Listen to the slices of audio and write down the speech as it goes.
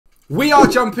We are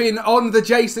jumping on the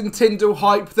Jason Tindall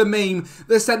hype, the meme,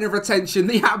 the centre of attention,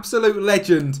 the absolute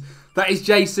legend that is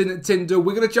Jason Tindall.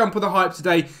 We're going to jump on the hype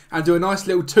today and do a nice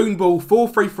little TOONBALL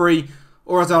 4-3-3,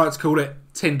 or as I like to call it,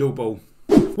 Tindall ball.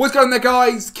 What's going on there,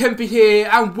 guys? Kempy here,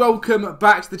 and welcome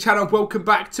back to the channel. Welcome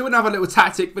back to another little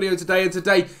tactic video today. And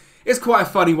today is quite a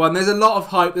funny one. There's a lot of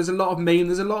hype, there's a lot of meme,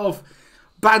 there's a lot of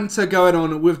banter going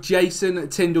on with Jason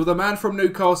Tindall, the man from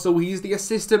Newcastle. He's the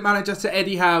assistant manager to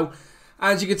Eddie Howe.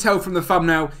 As you can tell from the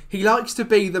thumbnail, he likes to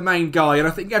be the main guy, and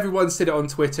I think everyone's said it on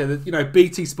Twitter. You know,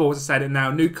 BT Sports are saying it now,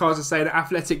 Newcastle are saying it,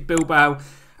 Athletic Bilbao,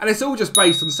 and it's all just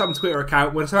based on some Twitter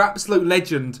account where some absolute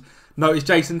legend noticed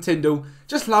Jason Tindall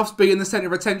just loves being the centre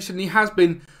of attention. He has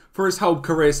been for his whole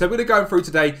career. So we're going to go through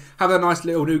today, have a nice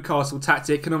little Newcastle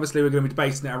tactic, and obviously we're going to be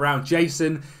basing it around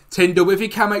Jason Tindall. If you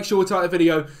can, make sure to like the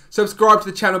video, subscribe to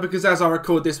the channel, because as I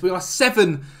record this, we are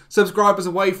 7 subscribers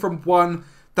away from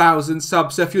 1,000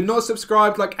 subs. So if you're not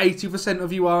subscribed, like 80%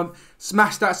 of you aren't,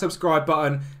 smash that subscribe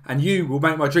button and you will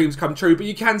make my dreams come true. But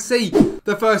you can see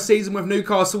the first season with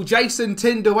Newcastle, Jason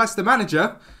Tindall as the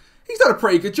manager. He's done a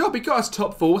pretty good job. He got us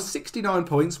top 4, 69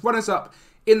 points, runners up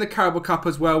in the Carabao Cup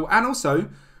as well, and also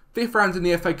 5th round in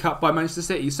the FA Cup by Manchester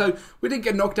City. So we didn't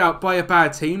get knocked out by a bad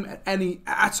team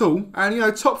at all. And you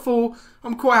know, top 4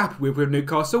 I'm quite happy with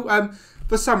Newcastle.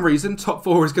 For some reason, top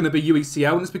 4 is going to be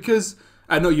UECL, and it's because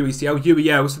not UECL,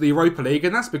 UEL, so the Europa League,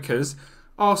 and that's because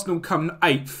Arsenal come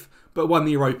 8th, but won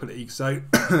the Europa League, so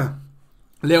a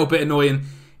little bit annoying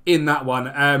in that one.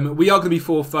 We are going to be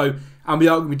 4th though, and we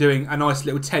are going to be doing a nice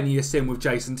little 10-year sim with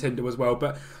Jason Tindall as well,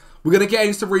 but we're going to get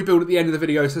into the rebuild at the end of the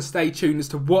video, so stay tuned as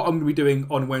to what I'm going to be doing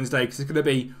on Wednesday, because it's going to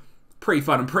be pretty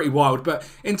fun and pretty wild. But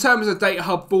in terms of data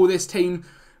hub for this team,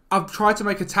 I've tried to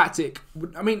make a tactic.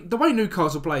 I mean, the way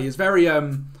Newcastle play is very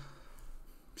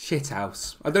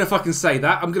shithouse. I don't know if I can say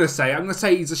that. I'm going to say it. I'm going to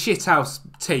say it's a shithouse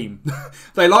team.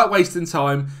 They like wasting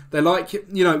time. They like,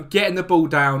 you know, getting the ball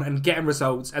down and getting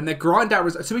results. And they grind out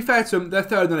results. To be fair to them, they're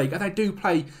 3rd in the league. And they do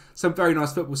play some very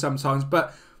nice football sometimes.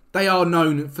 But they are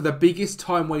known for the biggest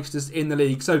time wasters in the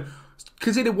league. So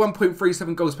consider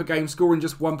 1.37 goals per game, scoring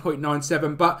just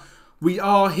 1.97. But we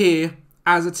are here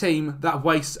as a team that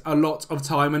wastes a lot of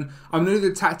time, and I'm going to do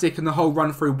the tactic and the whole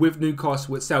run through with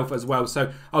Newcastle itself as well,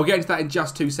 so I'll get into that in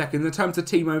just 2 seconds. In terms of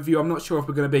team overview, I'm not sure if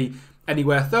we're going to be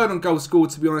anywhere 3rd on goals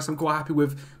scored. To be honest, I'm quite happy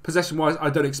with possession wise.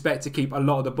 I don't expect to keep a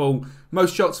lot of the ball.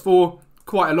 Most shots for,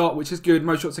 quite a lot, which is good.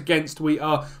 Most shots against, we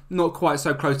are not quite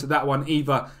so close to that one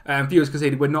either. Viewers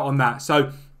conceded, we're not on that,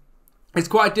 so it's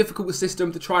quite a difficult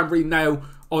system to try and really nail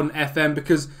on FM,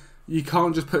 because you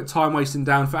can't just put time wasting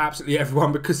down for absolutely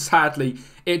everyone, because sadly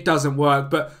it doesn't work.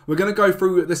 But we're going to go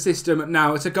through the system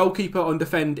now. It's a goalkeeper on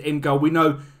defend in goal. We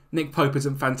know Nick Pope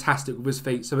isn't fantastic with his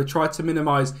feet, so we try to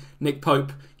minimise Nick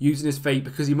Pope using his feet,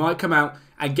 because he might come out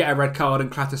and get a red card and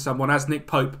clatter someone, as Nick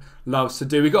Pope loves to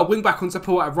do. We've got a wing back on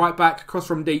support at right back, cross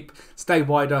from deep, stay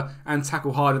wider and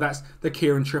tackle harder. That's the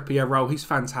Kieran Trippier role. He's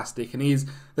fantastic, and he is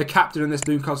the captain in this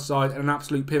Newcastle side and an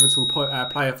absolute pivotal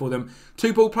player for them.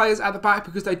 2 ball players at the back,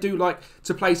 because they do like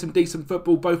to play some decent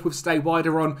football, both with stay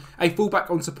wider on. A fullback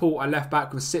on support, a left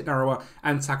back with sit narrower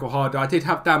and tackle harder. I did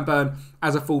have Dan Burn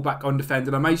as a fullback on defend,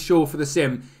 and I made sure for the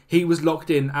sim he was locked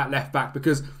in at left back,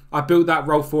 because I built that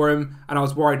role for him and I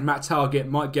was worried Matt Targett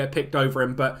might get picked over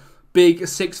him. But big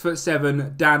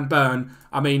 6'7" Dan Burn,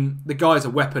 I mean, the guy's a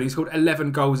weapon. He's scored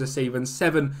 11 goals this season,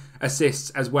 7 assists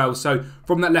as well. So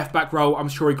from that left back role, I'm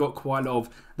sure he got quite a lot of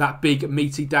that big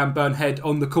meaty Dan Burn head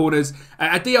on the corners.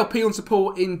 A DLP on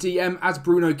support in DM as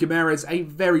Bruno Guimaraes, a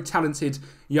very talented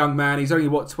young man. He's only,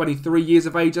 what, 23 years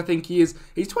of age, I think he is.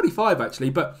 He's 25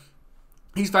 actually, but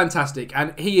he's fantastic,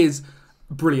 and he is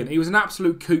brilliant. He was an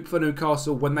absolute coup for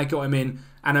Newcastle when they got him in,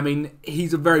 and I mean,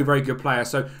 he's a very, very good player.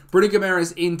 So Bruno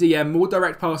Guimaraes in DM, more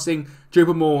direct passing,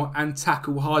 dribble more and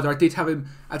tackle harder. I did have him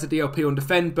as a DLP on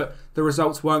defend, but the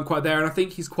results weren't quite there, and I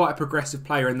think he's quite a progressive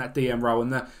player in that DM role.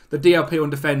 And the DLP on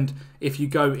defend, if you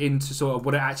go into sort of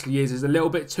what it actually is a little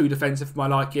bit too defensive for my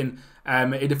liking.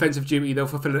 In defensive duty, they'll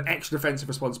fulfill an extra defensive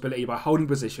responsibility by holding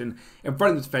position in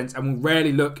front of the defence and will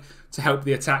rarely look to help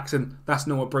the attacks, and that's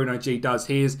not what Bruno G does.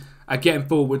 He is getting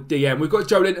forward DM. We've got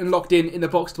Joe Linton locked in the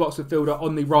box-to-box midfielder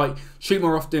on the right. Shoot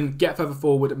more often, get further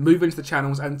forward, move into the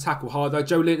channels and tackle harder.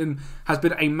 Joe Linton has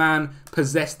been a man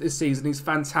possessed this season. He's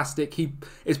fantastic. He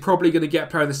is probably going to get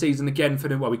player of the season again for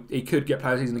he could get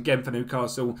player of the season again for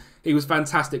Newcastle. He was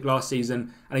fantastic last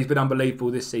season, and he's been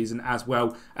unbelievable this season as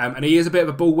well. And he is a bit of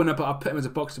a ball winner, but I've put him as a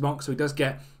box-to-box, so he does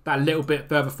get that little bit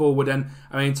further forward. And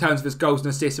I mean, in terms of his goals and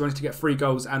assists, he managed to get 3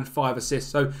 goals and 5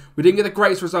 assists. So we didn't get the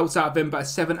greatest results out of him, but a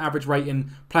 7 average rating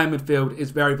playing midfield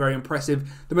is very, very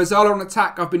impressive. The Mazzala on attack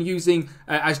attack, I've been using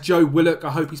as Joe Willock.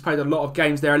 I hope he's played a lot of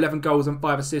games there. 11 goals and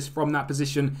 5 assists from that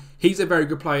position. He's a very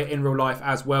good player in real life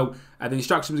as well. The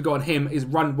instructions we've got on him is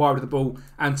run wide with the ball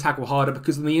and tackle harder,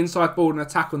 because on the inside ball and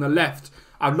attack on the left,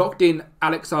 I've locked in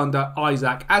Alexander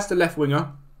Isak as the left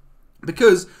winger,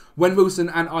 because when Wilson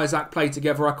and Isak play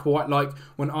together, I quite like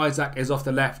when Isak is off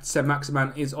the left,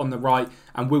 Saint-Maximin is on the right,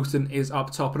 and Wilson is up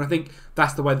top. And I think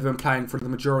that's the way they've been playing for the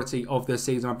majority of this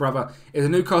season. My brother is a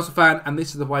Newcastle fan, and this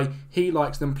is the way he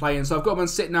likes them playing. So I've got him on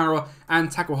sit narrower and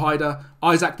tackle hider.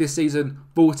 Isak this season,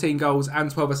 14 goals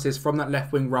and 12 assists from that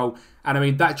left wing role. And I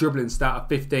mean, that dribbling stat of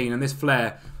 15 and this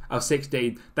flair of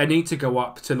 16, they need to go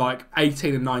up to like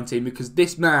 18 and 19, because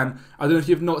this man, I don't know if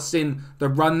you've not seen the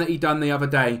run that he done the other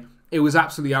day. It was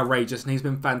absolutely outrageous, and he's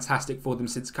been fantastic for them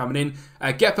since coming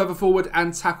in. Get further forward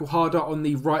and tackle harder on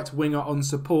the right winger on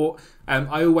support.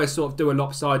 I always sort of do a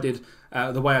lopsided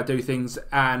the way I do things,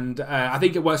 and I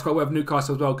think it works quite well with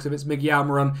Newcastle as well, because if it's Miggy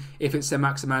Almiron, if it's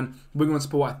Saint-Maximin, winger on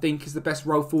support I think is the best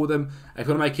role for them. If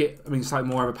you want to make it, I mean, slightly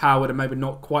more overpowered and maybe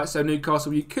not quite so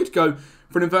Newcastle, you could go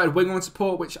for an inverted winger on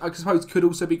support, which I suppose could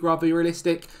also be rather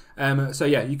realistic. So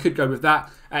yeah, you could go with that.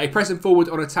 Pressing forward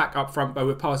on attack up front, but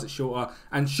with pass it shorter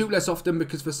and shoot less often,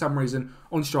 because for some reason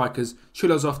on strikers,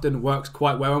 shoot less often works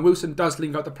quite well. And Wilson does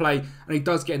link up the play, and he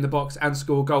does get in the box and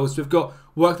score goals. So we've got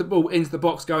work the ball into the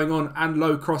box going on and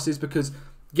low crosses, because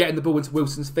getting the ball into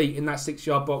Wilson's feet in that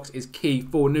 6-yard box is key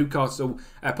for Newcastle.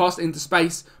 Pass it into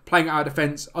space, playing out of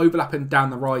defence, overlapping down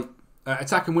the right.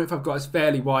 Attacking width I've got is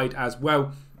fairly wide as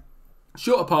well.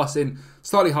 Shorter passing,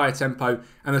 slightly higher tempo,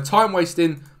 and the time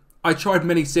wasting, I tried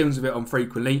many sims with it on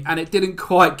frequently, and it didn't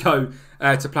quite go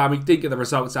to plan. We didn't get the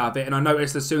results out of it, and I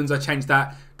noticed as soon as I changed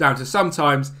that down to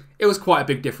sometimes, it was quite a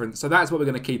big difference. So that's what we're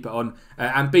going to keep it on,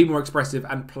 and be more expressive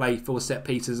and play for set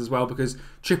pieces as well, because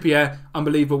Trippier,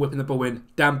 unbelievable whipping the ball in.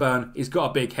 Dan Burn, he's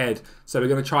got a big head, so we're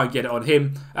going to try and get it on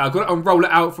him. I've got it on roll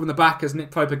it out from the back as Nick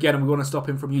Pope again, and we want to stop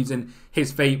him from using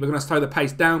his feet. We're going to slow the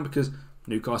pace down, because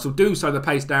Newcastle do slow the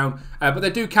pace down, but they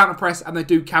do counter press and they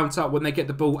do counter when they get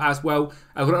the ball as well.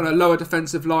 I've got it on a lower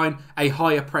defensive line, a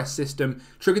higher press system,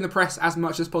 triggering the press as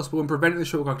much as possible and preventing the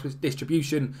short goal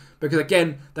distribution, because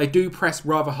again, they do press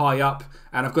rather high up,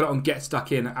 and I've got it on get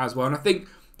stuck in as well. And I think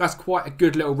that's quite a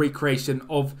good little recreation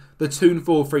of the Toon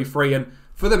 4-3-3, and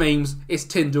for the memes, it's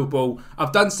Tindall Ball.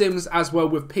 I've done sims as well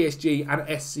with PSG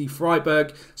and SC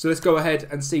Freiburg, so let's go ahead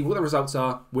and see what the results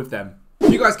are with them.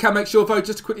 You guys can make sure though,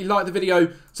 just to quickly like the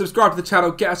video, subscribe to the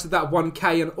channel, get us to that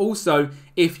 1K, and also,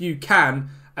 if you can,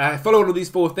 follow all of these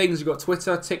 4 things. You've got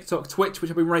Twitter, TikTok, Twitch,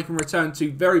 which I'll be making a return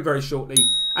to very, very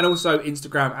shortly, and also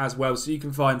Instagram as well, so you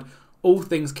can find all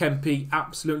things Kempy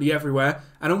absolutely everywhere.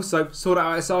 And also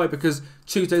Sortitoutsi, because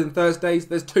Tuesdays and Thursdays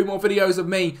there's 2 more videos of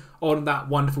me on that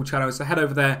wonderful channel, so head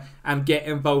over there and get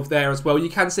involved there as well. You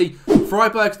can see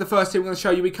Freiburg's the first team we're going to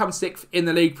show you. We come 6th in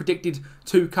the league, predicted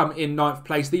to come in 9th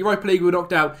place. The Europa League we were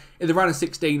knocked out in the round of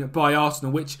 16 by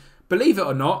Arsenal, which, believe it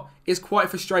or not, is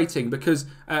quite frustrating, because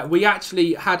we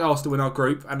actually had Arsenal in our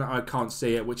group, and I can't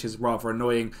see it, which is rather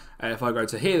annoying. If I go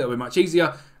to here, that'll be much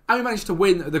easier. And we managed to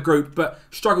win the group, but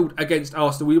struggled against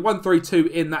Arsenal. We won 3-2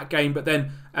 in that game, but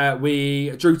then we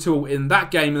drew 2 in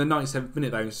that game in the 97th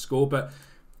minute, they scored. But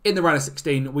in the round of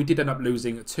 16, we did end up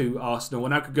losing to Arsenal.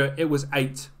 And aggregate, it was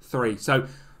 8-3. So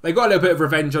they got a little bit of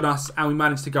revenge on us, and we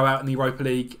managed to go out in the Europa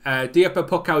League. DFB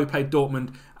Pokal, we played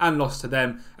Dortmund and lost to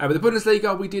them. But the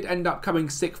Bundesliga, we did end up coming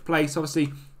 6th place.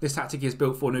 Obviously, this tactic is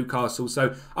built for Newcastle,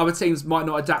 so other teams might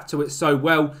not adapt to it so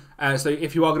well. So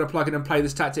if you are going to plug in and play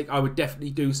this tactic, I would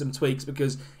definitely do some tweaks,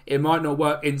 because it might not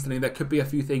work instantly. There could be a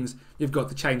few things you've got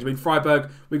to change. I mean, Freiburg,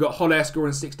 we got Holler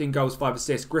scoring 16 goals, 5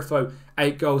 assists. Griffo,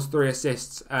 8 goals, 3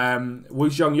 assists. Wu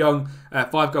Zhongyong,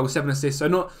 5 goals, 7 assists. So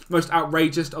not the most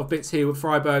outrageous of bits here with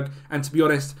Freiburg. And to be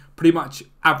honest, pretty much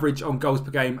average on goals per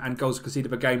game and goals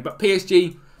conceded per game. But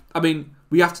PSG, I mean,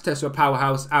 we have to test a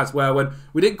powerhouse as well. And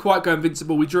we didn't quite go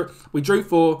invincible. We drew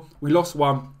 4, we lost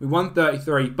 1, we won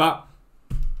 33, but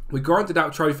we grinded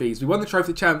out trophies. We won the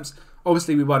Trophy Champs.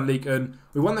 Obviously, we won Ligue 1.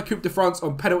 We won the Coupe de France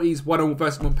on penalties, 1-0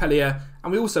 versus Montpellier.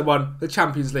 And we also won the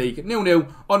Champions League,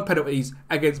 0-0 on penalties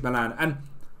against Milan. And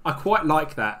I quite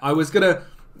like that. I was going to,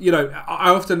 you know, I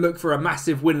often look for a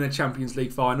massive win in the Champions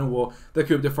League final or the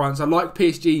Coupe de France. I like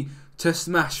PSG to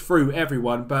smash through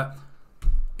everyone, but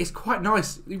it's quite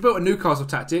nice. We built a Newcastle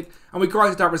tactic, and we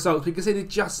grinded out results. We conceded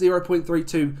just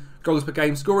 0.32 goals per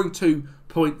game, scoring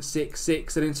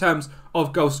 2.66. And in terms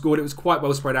of goals scored, it was quite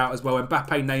well spread out as well. Mbappe,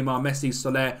 Neymar, Messi,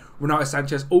 Soler, Renato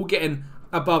Sanchez, all getting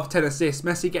above 10 assists.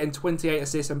 Messi getting 28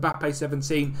 assists, Mbappe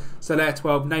 17, Soler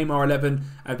 12, Neymar 11,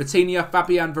 Vitinha,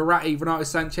 Fabian, Verratti, Renato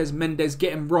Sanchez, Mendes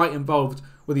getting right involved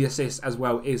with the assists as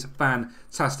well is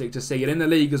fantastic to see. And in the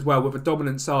league as well, with a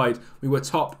dominant side, we were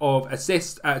top of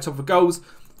assists, top of goals,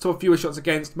 top of fewest shots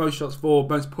against, most shots for,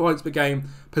 most points per game,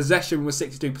 possession was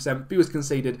 62%, fewest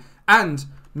conceded, and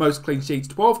most clean sheets.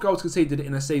 12 goals conceded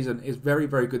in a season is very,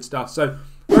 very good stuff. So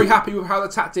very happy with how the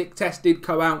tactic test did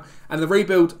go out, and the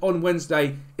rebuild on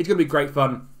Wednesday is going to be great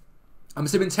fun. I'm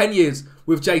assuming 10 years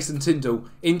with Jason Tindall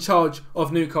in charge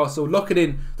of Newcastle, locking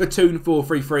in the Toon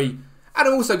 4-3-3. And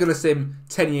I'm also going to sim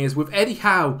 10 years with Eddie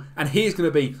Howe, and he's going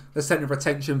to be the centre of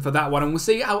attention for that one. And we'll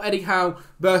see how Eddie Howe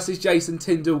versus Jason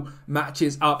Tindall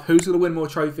matches up. Who's going to win more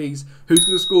trophies? Who's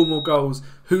going to score more goals?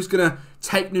 Who's going to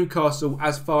take Newcastle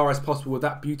as far as possible with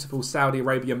that beautiful Saudi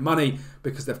Arabian money?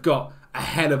 Because they've got a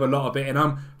hell of a lot of it. And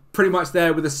I'm pretty much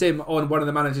there with a sim on one of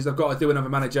the managers. I've got to do another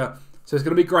manager. So it's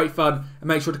going to be great fun, and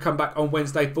make sure to come back on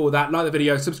Wednesday for that. Like the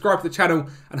video, subscribe to the channel,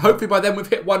 and hopefully by then we've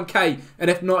hit 1K, and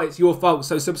if not, it's your fault.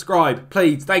 So subscribe,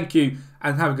 please, thank you,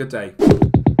 and have a good day.